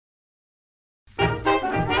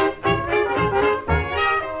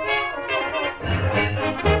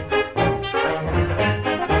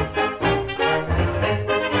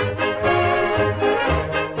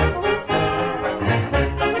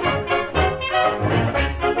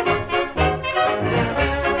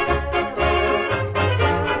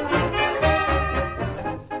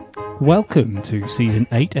Welcome to Season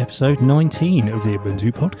 8, Episode 19 of the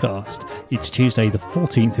Ubuntu podcast. It's Tuesday the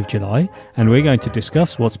 14th of July, and we're going to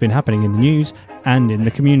discuss what's been happening in the news and in the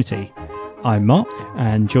community. I'm Mark,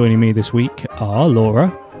 and joining me this week are Laura.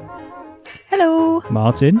 Hello.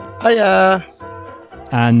 Martin. Hiya.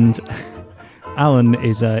 And Alan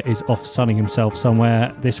is off sunning himself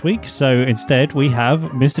somewhere this week, so instead we have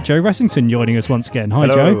Mr. Joe Ressington joining us once again. Hi,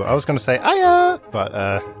 Hello. Joe. I was going to say hiya, but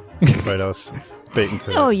I'm afraid I was beaten to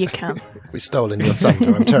it. Oh, you can. We've stolen your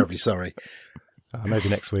thunder. I'm terribly sorry. Maybe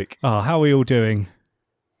next week. Oh, how are we all doing?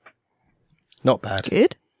 Not bad.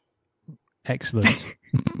 Good. Excellent.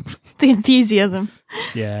 The enthusiasm.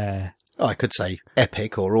 Yeah. Oh, I could say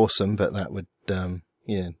epic or awesome, but that would,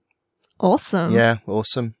 yeah. Awesome. Yeah,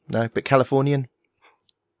 awesome. No, but Californian?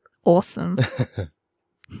 Awesome.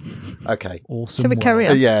 Okay. Awesome. Shall we carry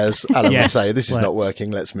on? Yeah, as Alan Yes, would say, this is not let's.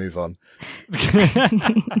 working. Let's move on.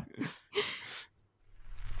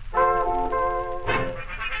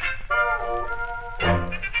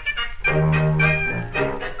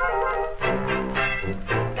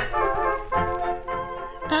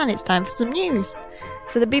 And it's time for some news.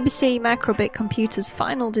 So the BBC Microbit computer's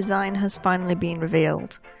final design has finally been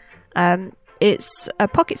revealed. It's a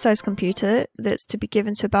pocket-sized computer that's to be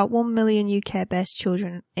given to about 1 million UK-based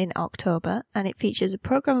children in October, and it features a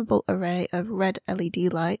programmable array of red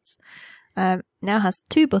LED lights. Now has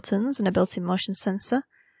 2 buttons and a built-in motion sensor.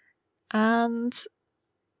 And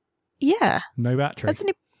yeah. No battery.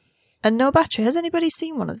 And no battery. Has anybody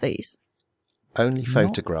seen one of these? Only Not-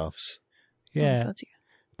 photographs. Yeah. Oh, God,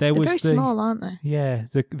 There they're was very small, aren't they? Yeah,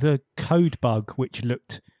 the code bug, which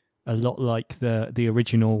looked a lot like the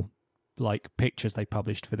original like pictures they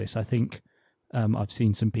published for this. I think I've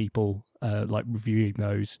seen some people like reviewing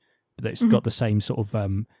those, but it's got the same sort of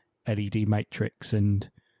LED matrix and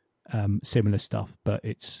similar stuff, but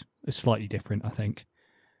it's slightly different, I think.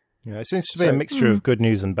 Yeah, it seems to be a mixture of good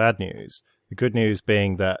news and bad news. The good news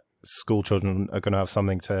being that school children are going to have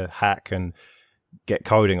something to hack and get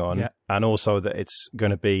coding on, Yeah. and also that it's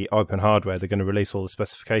going to be open hardware. They're going to release all the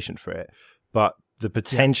specification for it. But the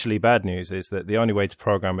potentially bad news is that the only way to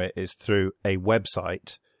program it is through a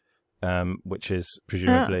website, which is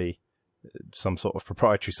presumably some sort of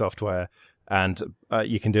proprietary software, and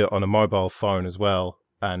you can do it on a mobile phone as well,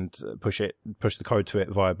 and push the code to it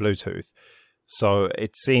via Bluetooth. So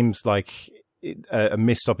it seems like a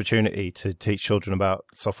missed opportunity to teach children about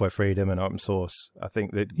software freedom and open source. I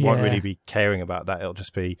think they won't really be caring about that. It'll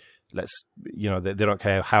just be, they don't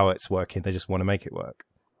care how it's working. They just want to make it work.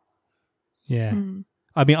 Yeah.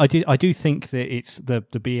 I mean, I do think that it's the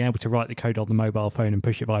being able to write the code on the mobile phone and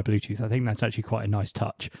push it via Bluetooth. I think that's actually quite a nice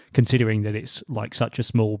touch, considering that it's like such a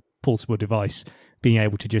small portable device. Being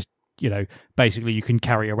able to just, basically you can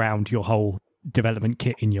carry around your whole development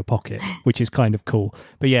kit in your pocket, which is kind of cool.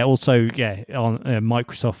 But yeah, also,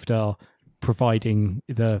 Microsoft are providing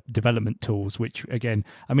the development tools, which again,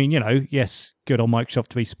 I mean, yes, good on Microsoft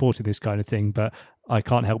to be supporting this kind of thing, but I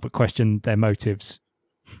can't help but question their motives.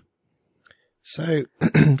 So,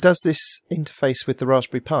 does this interface with the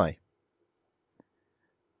Raspberry Pi?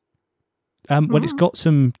 Well, it's got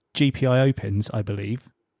some GPIO pins, I believe,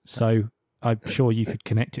 so I'm sure you could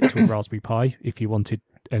connect it to a Raspberry Pi if you wanted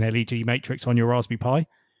an LED matrix on your Raspberry Pi.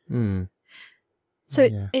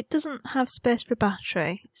 So it doesn't have space for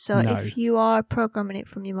battery. So No. if you are programming it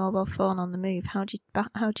from your mobile phone on the move, how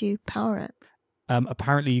do you power it?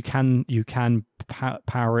 Apparently, you can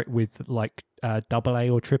power it with like AA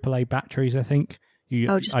or AAA batteries. I think.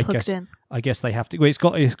 Just plugged in. I guess they have to. Well, it's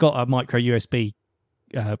got a micro USB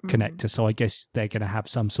connector, so I guess they're going to have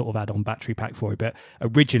some sort of add-on battery pack for it. But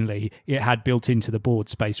originally, it had built into the board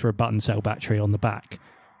space for a button cell battery on the back.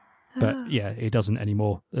 But yeah, it doesn't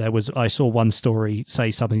anymore. I saw one story say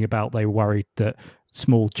something about they were worried that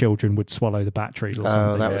small children would swallow the batteries or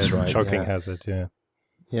something. Oh, that was right. Choking yeah. hazard, yeah.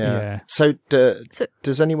 Yeah. So,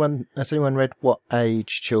 has anyone read what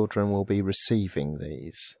age children will be receiving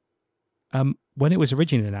these? When it was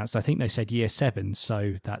originally announced, I think they said year 7,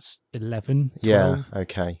 so that's 11, 12. Yeah.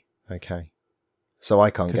 Okay. So I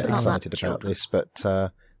can't get they're not excited that about children. this,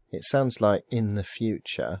 but it sounds like in the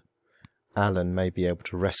future, Alan may be able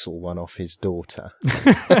to wrestle one off his daughter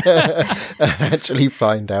and actually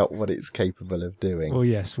find out what it's capable of doing. Well,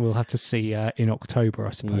 yes, we'll have to see in October,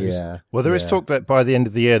 I suppose. Yeah. Well, there is talk that by the end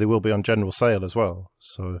of the year they will be on general sale as well.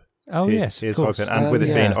 So Yes, it's of course. open, and with it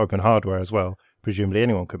being yeah. open hardware as well, presumably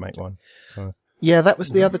anyone could make one. So Yeah, that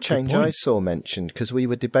was the other Good change point. I saw mentioned, because we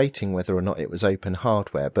were debating whether or not it was open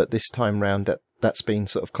hardware, but this time round that's been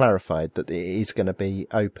sort of clarified that it is going to be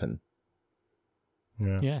open.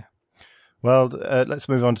 Yeah. Well, let's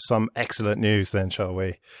move on to some excellent news then, shall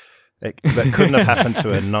we? That couldn't have happened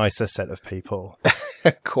to a nicer set of people.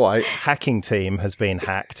 Quite. Hacking Team has been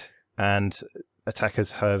hacked, and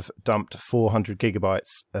attackers have dumped 400 gigabytes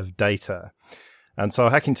of data. And so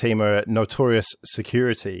Hacking Team are a notorious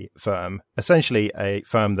security firm, essentially a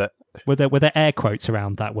firm that... Were there air quotes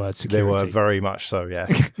around that word, security? There were very much so,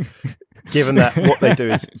 yes. Given that what they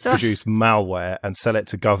do is produce malware and sell it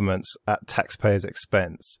to governments at taxpayers'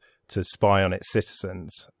 expense to spy on its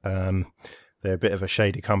citizens. They're a bit of a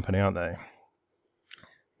shady company, aren't they?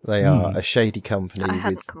 They are a shady company. I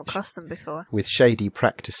hadn't come across them before. With shady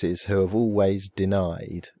practices, who have always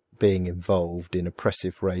denied being involved in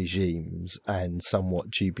oppressive regimes and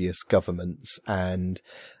somewhat dubious governments. And,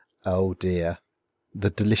 oh dear,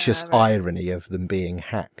 the delicious irony of them being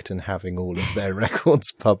hacked and having all of their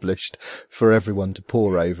records published for everyone to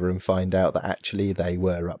pore over and find out that actually they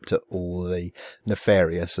were up to all the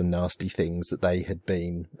nefarious and nasty things that they had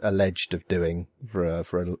been alleged of doing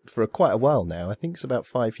for quite a while now. I think it's about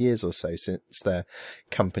 5 years or so since their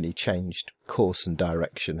company changed course and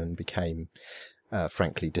direction and became,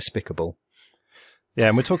 frankly, despicable. Yeah,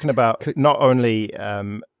 and we're talking about not only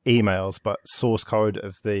emails, but source code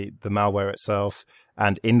of the malware itself,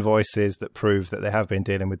 and invoices that prove that they have been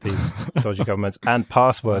dealing with these dodgy governments, and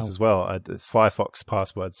passwords as well. The Firefox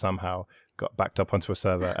password somehow got backed up onto a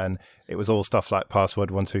server, and it was all stuff like password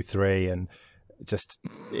 123, and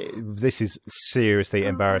this is seriously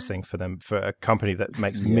embarrassing for them, for a company that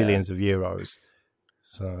makes millions of euros.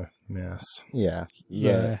 So, yes. Yeah.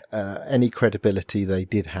 Any credibility they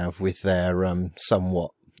did have with their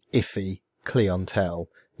somewhat iffy clientele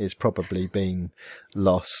is probably being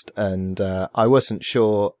lost. And I wasn't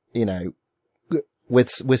sure,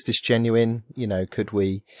 was this genuine? Could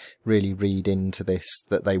we really read into this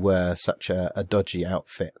that they were such a dodgy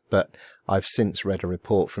outfit? But I've since read a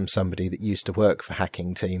report from somebody that used to work for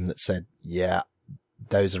Hacking Team that said, yeah,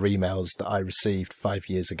 those are emails that I received 5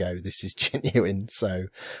 years ago. This is genuine. So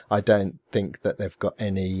I don't think that they've got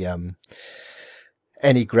any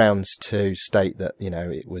grounds to state that,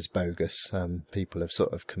 it was bogus. People have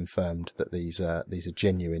sort of confirmed that these are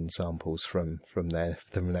genuine samples from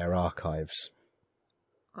their archives.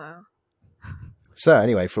 Wow. So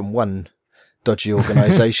anyway, from one dodgy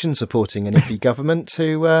organisation supporting an iffy government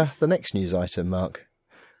to the next news item, Mark.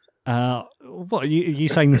 What are you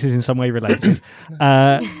saying this is in some way related?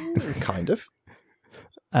 Kind of.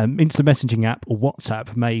 Instant messaging app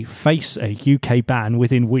WhatsApp may face a UK ban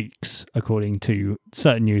within weeks, according to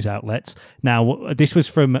certain news outlets. Now, this was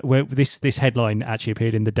from where this headline actually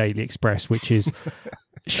appeared in the Daily Express, which is,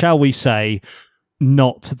 shall we say,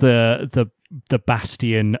 not the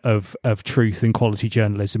bastion of truth and quality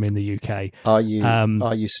journalism in the UK. Are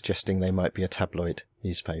you suggesting they might be a tabloid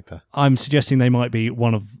newspaper? I'm suggesting they might be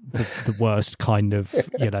one of the worst kind of,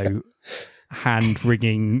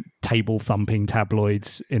 hand-wringing, table-thumping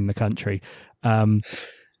tabloids in the country.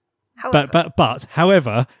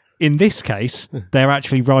 However, in this case, they're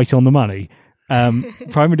actually right on the money.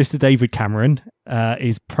 Prime Minister David Cameron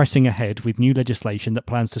is pressing ahead with new legislation that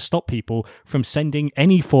plans to stop people from sending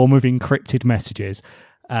any form of encrypted messages.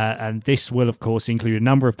 And this will, of course, include a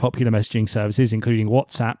number of popular messaging services, including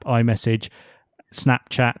WhatsApp, iMessage,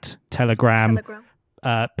 Snapchat, Telegram.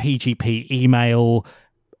 PGP email,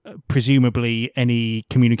 presumably any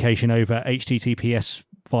communication over HTTPS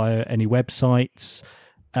via any websites,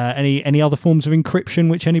 any other forms of encryption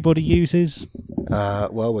which anybody uses?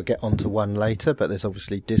 Well, we'll get onto one later, but there's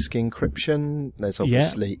obviously disk encryption, there's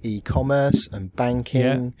obviously e-commerce and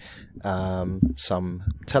banking, some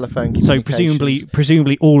telephone communications. So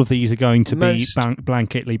presumably all of these are going to be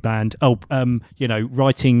blanketly banned.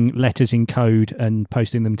 Writing letters in code and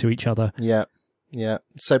posting them to each other. Yeah.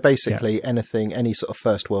 So basically anything, any sort of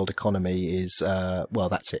first world economy is,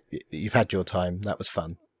 that's it. You've had your time. That was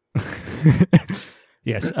fun.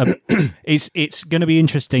 Yes. It's going to be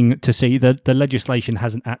interesting to see that the legislation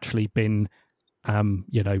hasn't actually been,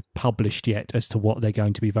 published yet as to what they're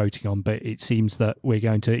going to be voting on. But it seems that we're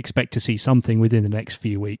going to expect to see something within the next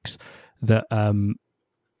few weeks that,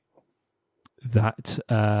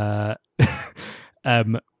 that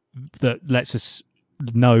lets us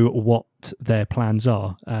know what their plans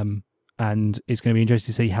are, and it's going to be interesting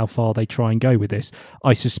to see how far they try and go with this.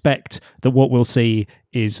 I suspect that what we'll see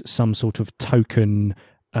is some sort of token,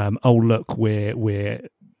 look, we're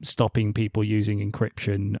stopping people using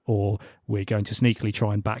encryption, or we're going to sneakily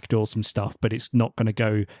try and backdoor some stuff, but it's not going to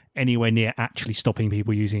go anywhere near actually stopping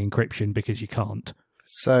people using encryption, because you can't.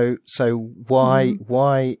 So why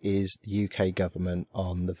is the UK government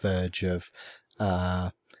on the verge of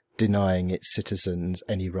denying its citizens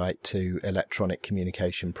any right to electronic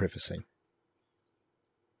communication privacy?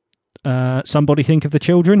 Somebody think of the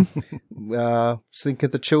children. Think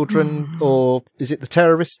of the children, or is it the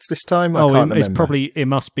terrorists this time? I can't remember. It's probably, it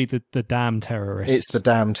must be the damn terrorists. It's the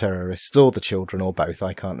damn terrorists, or the children, or both.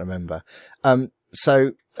 I can't remember.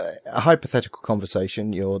 So a hypothetical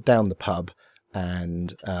conversation. You're down the pub,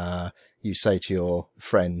 and you say to your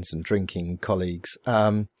friends and drinking colleagues,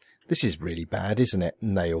 "This is really bad, isn't it?"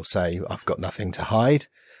 And they all say, "I've got nothing to hide."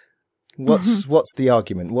 What's the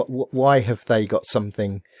argument? Why have they got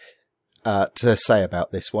something to say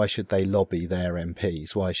about this? Why should they lobby their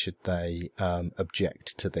MPs? Why should they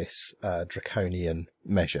object to this draconian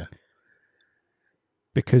measure?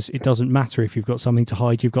 Because it doesn't matter if you've got something to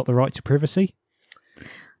hide, you've got the right to privacy.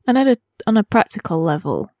 And on a practical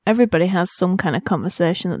level, everybody has some kind of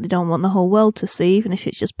conversation that they don't want the whole world to see, even if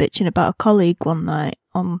it's just bitching about a colleague one night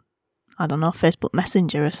on, I don't know, Facebook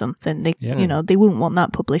Messenger or something. They wouldn't want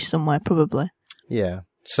that published somewhere, probably. Yeah.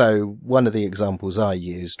 So one of the examples I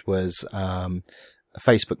used was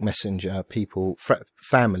Facebook Messenger,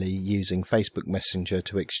 family using Facebook Messenger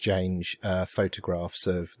to exchange photographs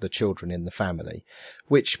of the children in the family,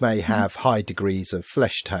 which may have high degrees of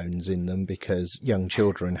flesh tones in them because young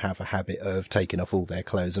children have a habit of taking off all their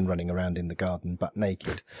clothes and running around in the garden butt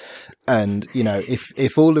naked. And,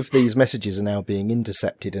 if all of these messages are now being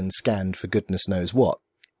intercepted and scanned for goodness knows what,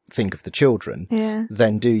 think of the children,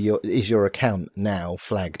 then is your account now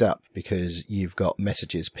flagged up because you've got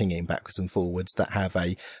messages pinging backwards and forwards that have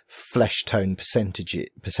a flesh tone percentage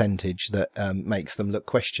that makes them look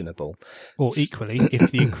questionable? Or equally,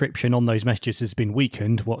 if the encryption on those messages has been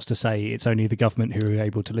weakened, what's to say it's only the government who are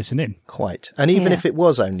able to listen in? Quite. And even if it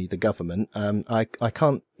was only the government, I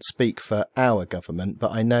can't speak for our government,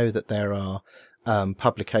 but I know that there are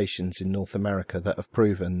publications in North America that have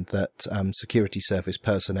proven that security service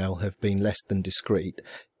personnel have been less than discreet,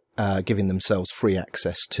 giving themselves free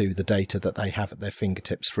access to the data that they have at their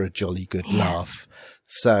fingertips for a jolly good laugh.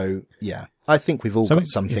 So, yeah, I think we've all got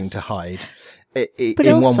something to hide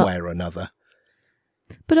in one way or another.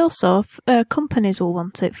 But also, companies will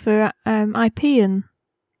want it for IP and,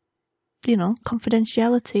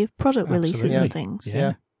 confidentiality of product releases and things.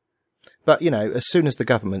 Yeah. But, as soon as the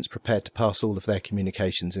government's prepared to pass all of their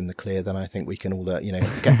communications in the clear, then I think we can all, get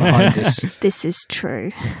behind this. This is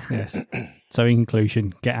true. Yes. So in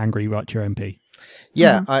conclusion, get angry, write your MP.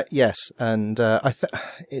 Yeah, yes. And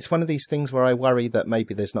it's one of these things where I worry that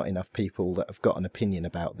maybe there's not enough people that have got an opinion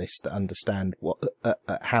about this that understand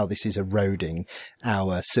how this is eroding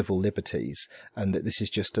our civil liberties, and that this is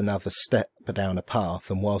just another step down a path.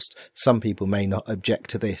 And whilst some people may not object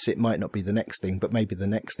to this, it might not be the next thing, but maybe the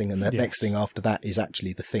next thing and the next thing after that is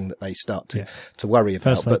actually the thing that they start to worry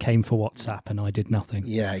about. First they came for WhatsApp and I did nothing.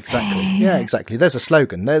 Yeah, exactly. Yeah, exactly. There's a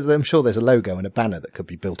slogan. I'm sure there's a logo and a banner that could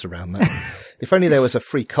be built around that. If only there was a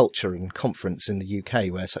free culture and conference in the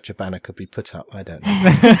UK where such a banner could be put up. I don't know.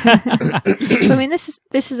 I mean, this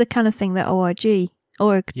is the kind of thing that org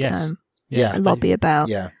lobby about.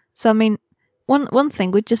 Yeah. So, I mean, one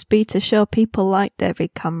thing would just be to show people like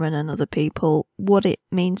David Cameron and other people what it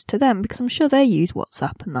means to them, because I'm sure they use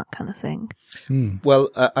WhatsApp and that kind of thing.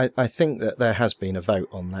 Well, I think that there has been a vote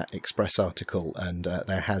on that Express article, and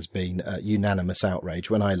there has been unanimous outrage.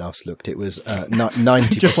 When I last looked, it was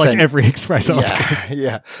 90%. Just like every Express article.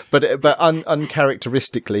 Yeah. But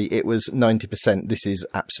uncharacteristically, it was 90%. This is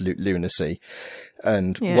absolute lunacy,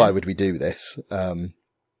 and why would we do this?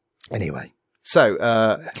 Anyway,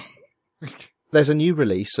 so there's a new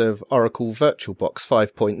release of Oracle VirtualBox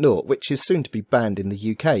 5.0, which is soon to be banned in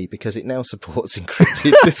the UK because it now supports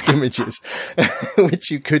encrypted disk images, which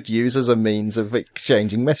you could use as a means of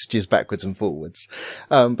exchanging messages backwards and forwards.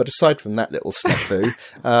 But aside from that little snafu,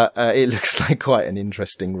 it looks like quite an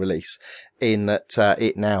interesting release in that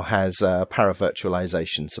it now has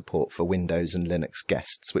paravirtualization support for Windows and Linux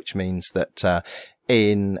guests, which means that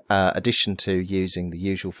in addition to using the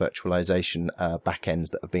usual virtualization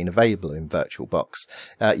backends that have been available in VirtualBox,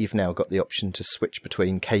 you've now got the option to switch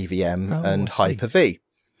between KVM and Hyper-V.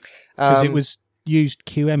 Because it was used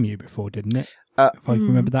QEMU before, didn't it? If I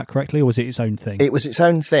remember that correctly, or was it its own thing? It was its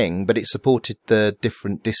own thing, but it supported the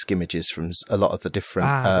different disk images from a lot of the different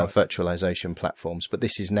virtualization platforms. But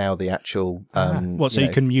this is now the actual... you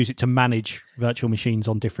can use it to manage virtual machines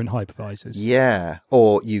on different hypervisors? Yeah,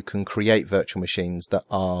 or you can create virtual machines that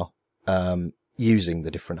are using the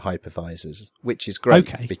different hypervisors, which is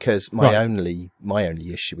great because my only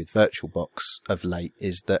issue with VirtualBox of late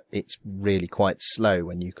is that it's really quite slow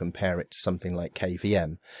when you compare it to something like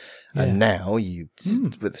KVM. Yeah. And now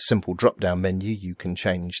with a simple drop-down menu, you can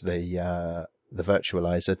change the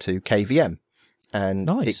virtualizer to KVM, and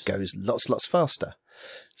it goes lots faster.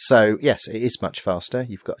 So yes, it is much faster.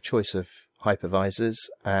 You've got a choice of hypervisors,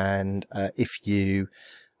 and if you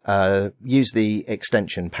use the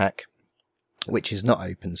extension pack, which is not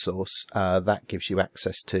open source, that gives you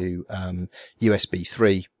access to USB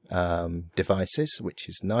 3 devices, which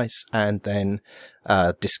is nice, and then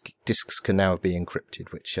disks can now be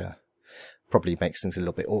encrypted, which probably makes things a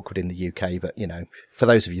little bit awkward in the UK, but you know, for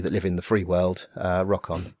those of you that live in the free world, rock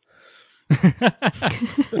on.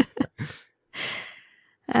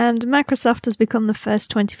 And Microsoft has become the first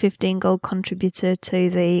 2015 gold contributor to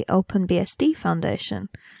the OpenBSD Foundation.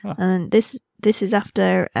 Oh. And this is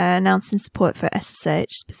after announcing support for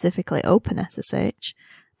SSH, specifically OpenSSH,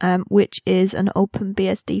 which is an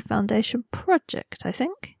OpenBSD Foundation project, I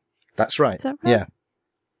think. That's right. Is that right? Yeah.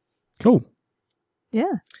 Cool.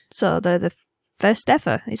 Yeah. So they're the first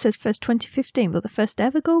ever. It says first 2015, but the first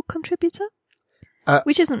ever gold contributor?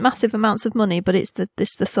 Which isn't massive amounts of money, but it's the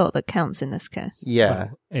thought that counts in this case. Yeah.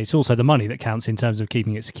 Well, it's also the money that counts in terms of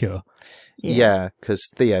keeping it secure. Yeah, because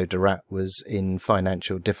Theo Durat was in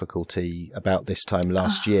financial difficulty about this time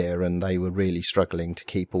last year, and they were really struggling to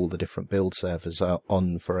keep all the different build servers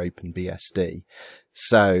on for OpenBSD.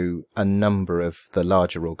 So a number of the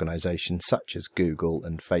larger organizations, such as Google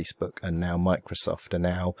and Facebook and now Microsoft, are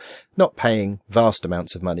now not paying vast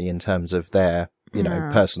amounts of money in terms of their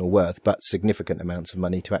personal worth, but significant amounts of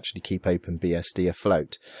money to actually keep OpenBSD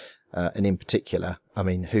afloat. And in particular, I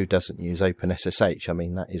mean, who doesn't use OpenSSH? I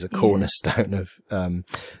mean, that is a cornerstone of,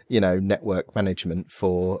 network management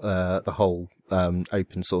for the whole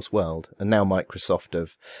open source world. And now Microsoft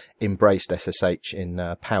have embraced SSH in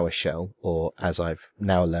PowerShell, or as I've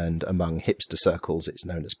now learned among hipster circles, it's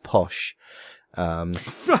known as POSH.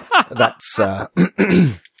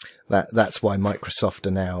 That's why Microsoft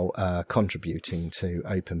are now contributing to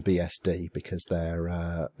OpenBSD, because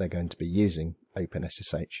they're going to be using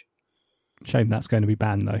OpenSSH. Shame that's going to be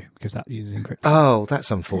banned though, because that uses encryption. Oh, that's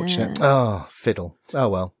unfortunate. Yeah. Oh, fiddle. Oh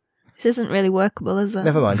well. This isn't really workable, is it?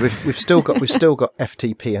 Never mind. We've still got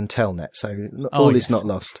FTP and Telnet, so all is not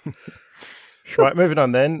lost. Right, moving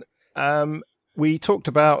on then. We talked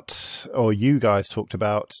about, or you guys talked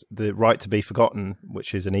about, the right to be forgotten,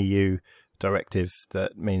 which is an EU directive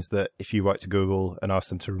that means that if you write to Google and ask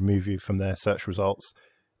them to remove you from their search results,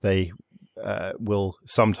 they will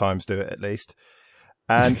sometimes do it at least.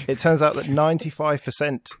 And it turns out that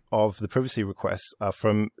 95% of the privacy requests are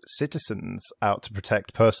from citizens out to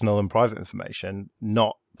protect personal and private information,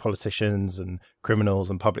 not politicians and criminals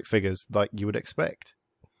and public figures like you would expect.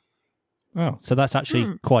 Oh, so that's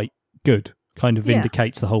actually quite good. Kind of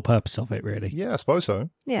vindicates the whole purpose of it, really. Yeah, I suppose so.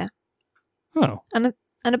 Yeah. Oh. And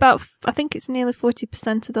about, I think it's nearly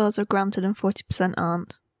 40% of those are granted and 40%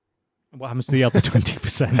 aren't. What happens to the other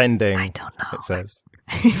 20%? Pending, I don't know. it says.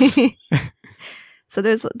 So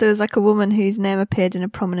there's like a woman whose name appeared in a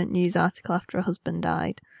prominent news article after her husband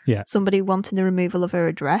died. Yeah. Somebody wanted the removal of her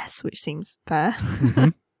address, which seems fair.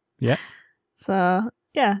 Mm-hmm. Yeah. So,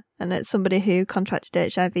 yeah. And it's somebody who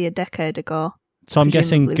contracted HIV a decade ago. So I'm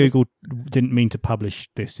guessing Google didn't mean to publish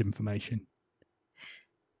this information.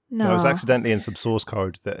 No. It was accidentally in some source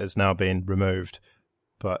code that has now been removed.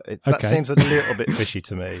 But that seems a little bit fishy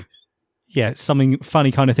to me. Yeah, something funny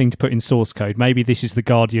kind of thing to put in source code. Maybe this is the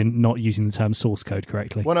Guardian not using the term source code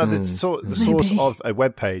correctly. Well, no, the source of a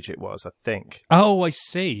web page it was, I think. Oh, I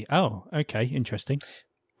see. Oh, okay, interesting.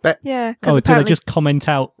 Yeah. Oh, did they just comment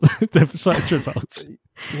out the search results?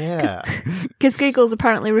 Yeah. Because Google's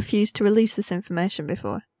apparently refused to release this information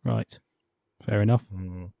before. Right. Fair enough.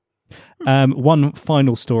 One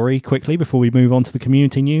final story quickly before we move on to the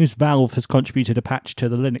community news. Valve has contributed a patch to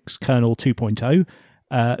the Linux kernel 2.0.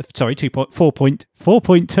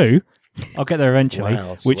 4.2. I'll get there eventually,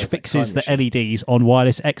 which fixes the LEDs on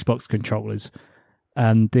wireless Xbox controllers.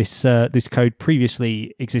 And this code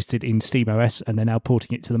previously existed in SteamOS, and they're now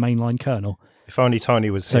porting it to the mainline kernel. If only Tony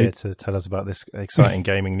was here to tell us about this exciting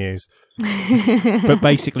gaming news. But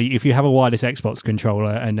basically, if you have a wireless Xbox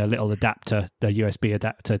controller and a little adapter, the USB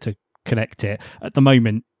adapter to connect it, at the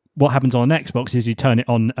moment, what happens on an Xbox is you turn it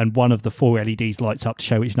on and one of the 4 LEDs lights up to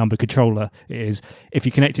show which number controller it is. If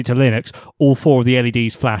you connect it to Linux, all 4 of the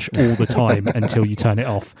LEDs flash all the time until you turn it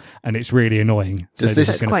off, and it's really annoying. Does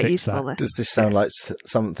this is quite useful? Does this sound like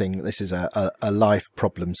something? This is a life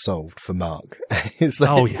problem solved for Mark. Is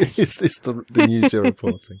this the news you're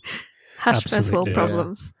reporting? Hash first world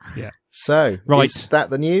problems. Yeah. So, right. Is that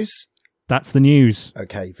the news? That's the news.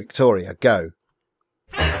 Okay, Victoria, go.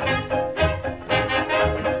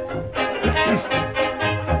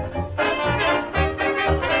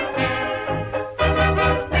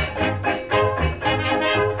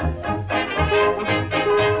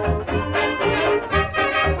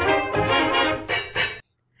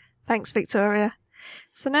 Thanks, Victoria.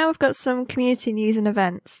 So now we've got some community news and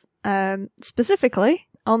events. Specifically,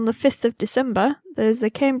 on the 5th of December, there's the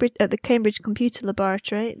Cambridge Computer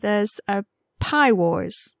Laboratory, there's a Pi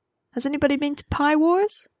Wars. Has anybody been to Pi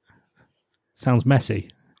Wars? Sounds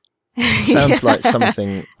messy. Sounds like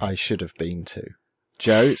something I should have been to.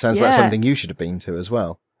 Joe, it sounds like something you should have been to as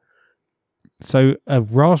well. So a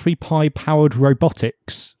Raspberry Pi powered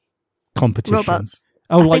robotics competition. Robots.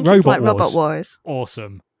 Oh, like Robot like Wars. Robot Wars.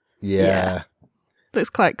 Awesome. Yeah. Looks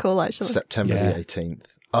quite cool, actually. September the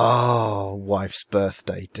 18th. Oh, wife's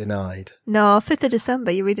birthday denied. No, 5th of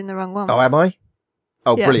December. You're reading the wrong one. Oh, am I?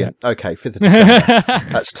 Oh, Yeah. brilliant. Okay, 5th of December.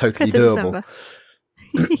 That's totally 5th of doable.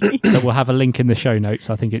 December. So we'll have a link in the show notes.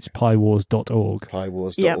 I think it's piwars.org.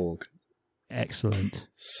 Piwars.org. Excellent.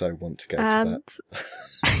 So want to go to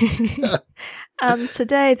that. And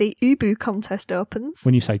today the Ubu contest opens.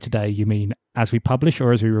 When you say today, you mean as we publish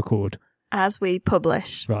or as we record? As we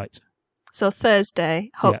publish. Right. So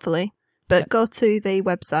Thursday, hopefully. But go to the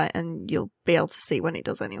website and you'll be able to see when it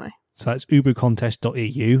does anyway. So that's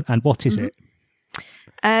ubucontest.eu. And what is it?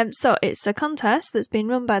 So it's a contest that's been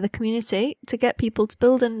run by the community to get people to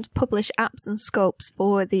build and publish apps and scopes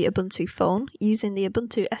for the Ubuntu phone using the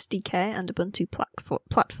Ubuntu SDK and Ubuntu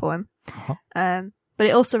platform. Uh-huh. But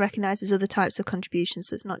it also recognises other types of contributions,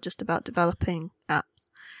 so it's not just about developing apps.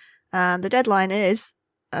 And the deadline is,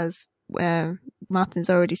 as Martin's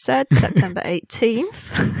already said, September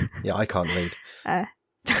 18th. Yeah, I can't read.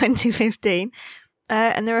 2015.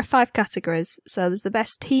 And there are 5 categories. So there's the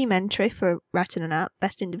best team entry for writing an app,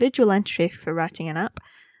 best individual entry for writing an app,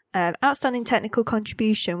 outstanding technical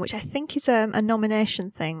contribution, which I think is a nomination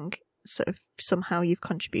thing. Sort of somehow you've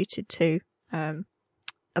contributed to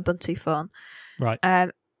Ubuntu phone. Right.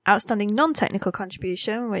 Outstanding non-technical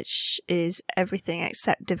contribution, which is everything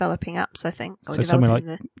except developing apps, I think. So something like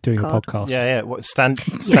doing a podcast. Yeah. What,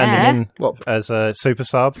 standing in as a super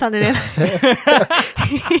sub? Standing in.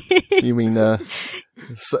 You mean a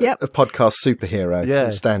podcast superhero? Yeah.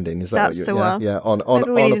 Stand-in, is that That's what the you're... one. Yeah, on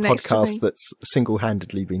Maybe we a need an extra podcast thing. that's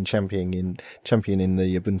single-handedly been championing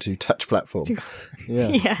the Ubuntu Touch platform. Yeah.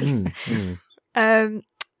 Yes.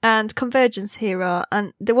 And Convergence Hero,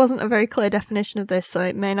 and there wasn't a very clear definition of this, so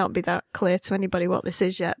it may not be that clear to anybody what this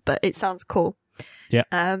is yet, but it sounds cool.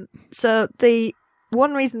 Yeah. So the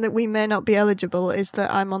one reason that we may not be eligible is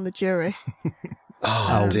that I'm on the jury.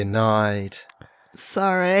 Denied.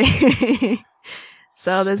 Sorry.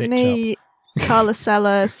 So there's Stitch me, Carla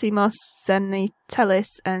Sella, Simos Zeni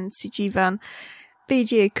Tellis, and Sujivan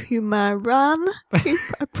Vijay Kumaran.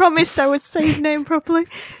 I promised I would say his name properly.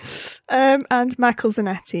 And Michael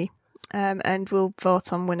Zanetti. And we'll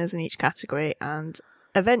vote on winners in each category. And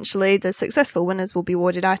eventually, the successful winners will be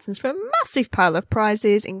awarded items for a massive pile of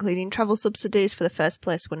prizes, including travel subsidies for the first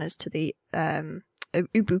place winners to the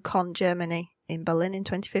UbuCon Germany in Berlin in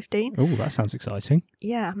 2015. Oh, that sounds exciting.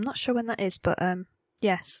 Yeah, I'm not sure when that is, but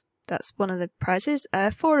yes, that's one of the prizes.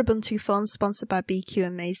 4 Ubuntu phones sponsored by BQ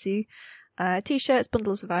and Meizu. T-shirts,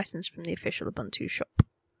 bundles of items from the official Ubuntu shop.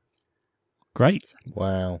 Great.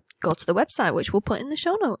 Wow. Go to the website, which we'll put in the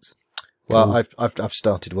show notes. Well, I've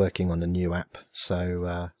started working on a new app,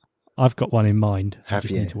 so I've got one in mind. I have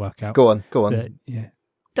just you? need to work out. Go on. Yeah.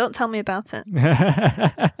 Don't tell me about it.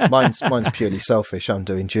 Mine's purely selfish. I'm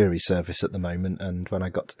doing jury service at the moment, and when I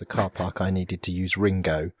got to the car park, I needed to use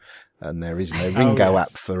Ringo, and there is no Ringo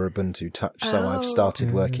app for Ubuntu Touch, so I've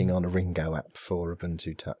started working on a Ringo app for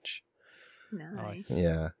Ubuntu Touch. Nice.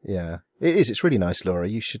 Yeah. It is. It's really nice, Laura.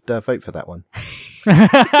 You should vote for that one.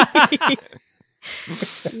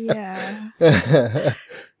 Yeah.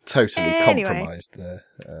 Totally Anyway. compromised the.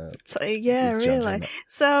 Yeah, with judging really. it.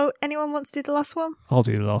 So, anyone want to do the last one? I'll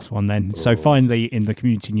do the last one then. So finally, in the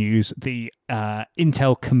community news, the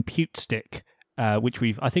Intel Compute Stick, which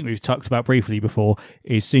I think we've talked about briefly before,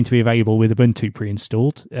 is soon to be available with Ubuntu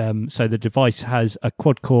pre-installed. So the device has a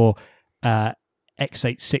quad-core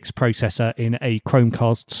x86 processor in a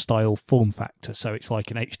Chromecast-style form factor. So it's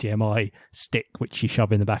like an HDMI stick which you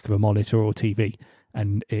shove in the back of a monitor or TV.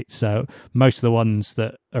 And it's most of the ones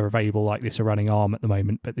that are available like this are running ARM at the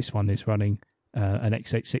moment, but this one is running an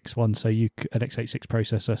x86 one, so an x86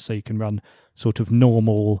 processor, so you can run sort of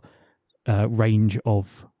normal range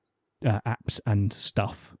of apps and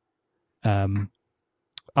stuff.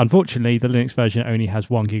 Unfortunately, the Linux version only has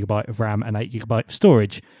 1 gigabyte of RAM and 8 gigabyte of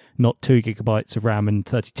storage, not 2 gigabytes of RAM and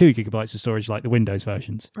 32 gigabytes of storage like the Windows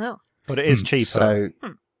versions. Oh. But it is cheaper. So,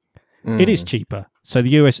 It is cheaper. So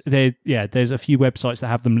the US, there's a few websites that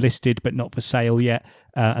have them listed but not for sale yet,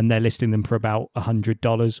 and they're listing them for about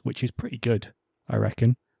 $100, which is pretty good, I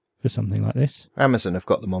reckon, for something like this. Amazon have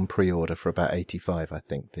got them on pre-order for about $85, I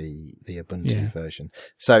think, the Ubuntu version.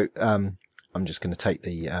 So I'm just going to take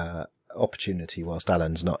the opportunity whilst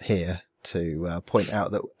Alan's not here to point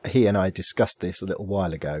out that he and I discussed this a little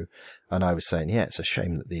while ago, and I was saying, yeah, it's a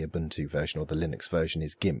shame that the Ubuntu version or the Linux version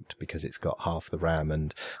is gimped because it's got half the RAM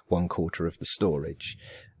and 1/4 of the storage.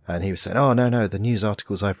 And he was saying, oh, no, the news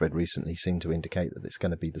articles I've read recently seem to indicate that it's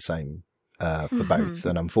going to be the same for both.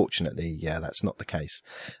 And unfortunately, yeah, that's not the case.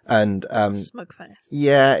 And Smugface.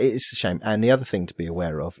 yeah, it is a shame. And the other thing to be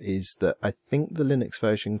aware of is that I think the Linux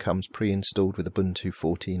version comes pre-installed with Ubuntu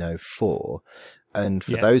 14.04. And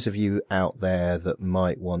for those of you out there that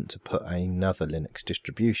might want to put another Linux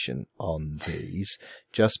distribution on these,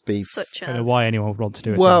 just be... Such I don't know why anyone would want to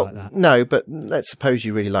do it well, like that. no, but let's suppose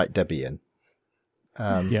you really like Debian.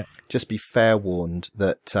 Just be fair warned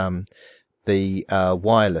that the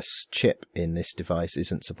wireless chip in this device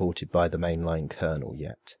isn't supported by the mainline kernel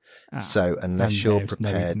yet. So unless you're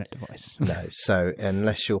prepared,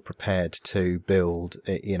 unless you're prepared to build,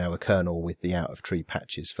 a kernel with the out of tree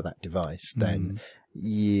patches for that device, then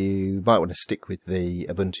you might want to stick with the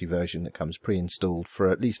Ubuntu version that comes pre-installed for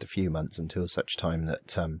at least a few months until such time that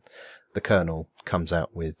the kernel comes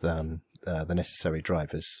out with the necessary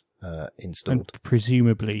drivers installed. And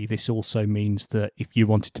presumably this also means that if you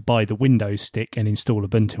wanted to buy the Windows stick and install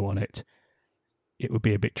Ubuntu on it, it would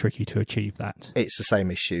be a bit tricky to achieve that. It's the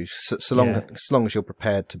same issue. So long as you're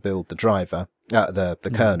prepared to build the driver,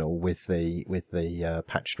 the kernel with the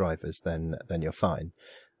patch drivers, then you're fine.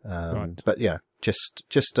 Right. But yeah,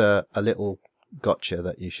 just a little gotcha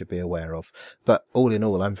that you should be aware of. But all in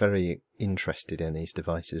all, I'm very interested in these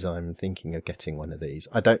devices. I'm thinking of getting one of these.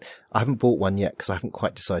 I haven't bought one yet because I haven't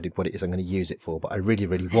quite decided what it is I'm going to use it for, but I really,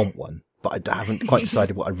 really want one. But I haven't quite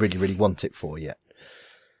decided what I really, really want it for yet.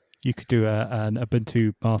 You could do an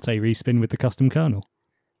Ubuntu Mate respin with the custom kernel.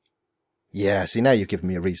 Yeah, see, now you've given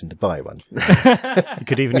me a reason to buy one. You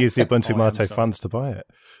could even use the Ubuntu Mate funds to buy it.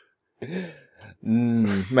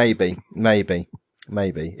 Maybe.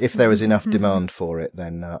 If there was enough demand for it,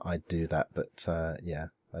 then I'd do that. But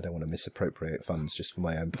I don't want to misappropriate funds just for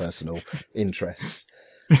my own personal interests.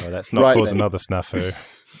 Well, let's not cause another snafu.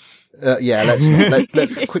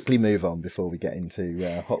 Let's quickly move on before we get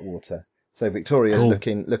into hot water. So Victoria's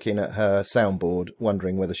looking at her soundboard,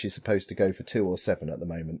 wondering whether she's supposed to go for 2 or 7 at the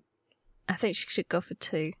moment. I think she should go for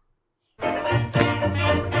 2.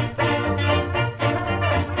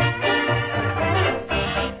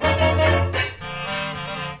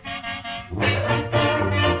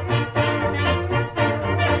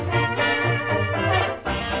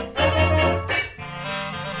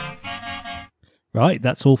 Right,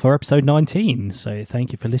 that's all for episode 19. So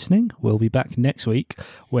thank you for listening. We'll be back next week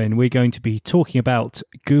when we're going to be talking about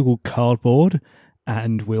Google Cardboard,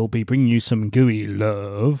 and we'll be bringing you some GUI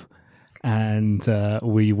love, and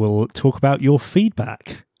we will talk about your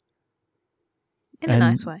feedback. In a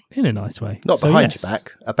nice way. In a nice way. Not behind your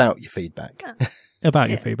back, about your feedback. Yeah. About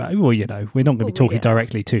your feedback. Well, we're not going to be talking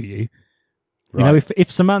directly to you. Right. You know,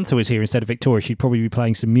 if Samantha was here instead of Victoria, she'd probably be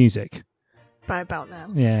playing some music. By about now.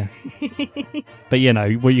 Yeah. But,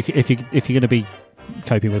 if you're going to be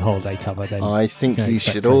coping with holiday cover, then... I think you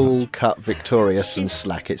should all cut Victoria some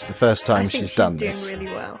slack. It's the first time she's done this. She's doing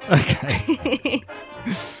really well. Okay.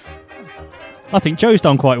 I think Joe's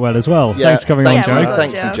done quite well as well. Yeah, thanks for coming on, Joe.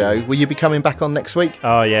 Thank you, Joe. Will you be coming back on next week?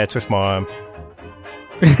 Oh, yeah, twist my arm.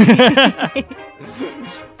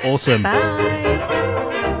 Awesome. Bye.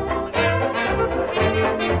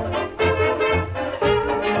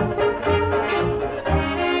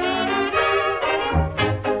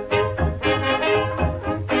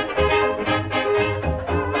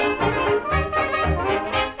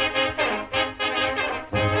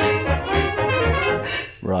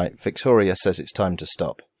 Right, Victoria says it's time to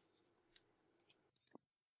stop.